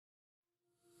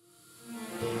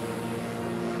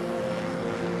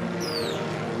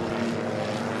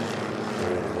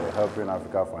Helping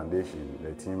Africa Foundation,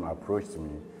 the team approached me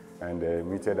and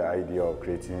meted the idea of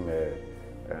creating a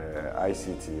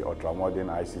ICT, ultramodern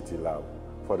ICT lab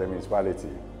for the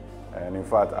municipality. And in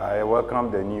fact, I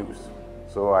welcomed the news.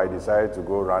 So I decided to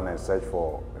go run and search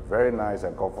for a very nice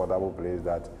and comfortable place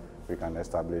that we can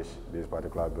establish this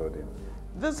particular building.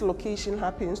 This location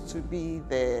happens to be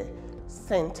the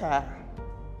center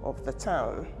of the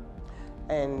town,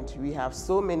 and we have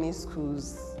so many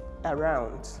schools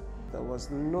around. There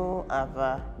was no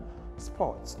other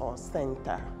spot or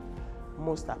center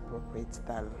most appropriate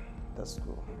than the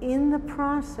school. In the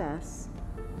process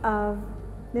of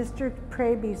Mr.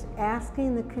 Praby's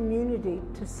asking the community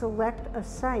to select a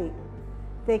site,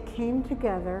 they came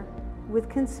together with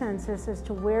consensus as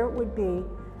to where it would be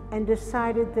and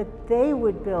decided that they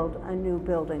would build a new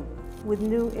building with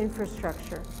new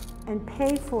infrastructure and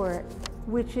pay for it,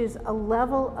 which is a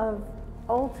level of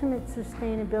ultimate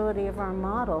sustainability of our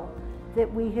model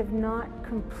that we have not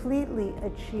completely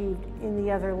achieved in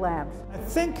the other labs. I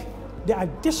think the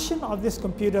addition of this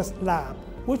computers lab,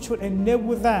 which would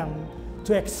enable them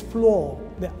to explore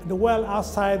the world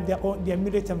outside their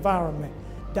immediate environment,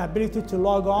 the ability to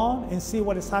log on and see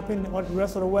what is happening in the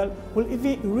rest of the world, will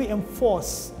even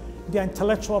reinforce their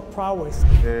intellectual prowess.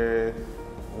 The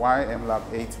YM Lab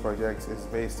 8 project is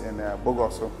based in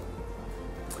Bogoso,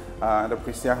 the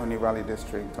Prisiahuni Valley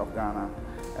district of Ghana.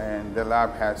 And the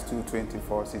lab has two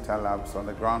 24-seater labs on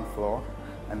the ground floor.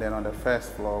 And then on the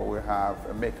first floor, we have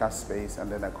a makerspace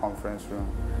and then a conference room.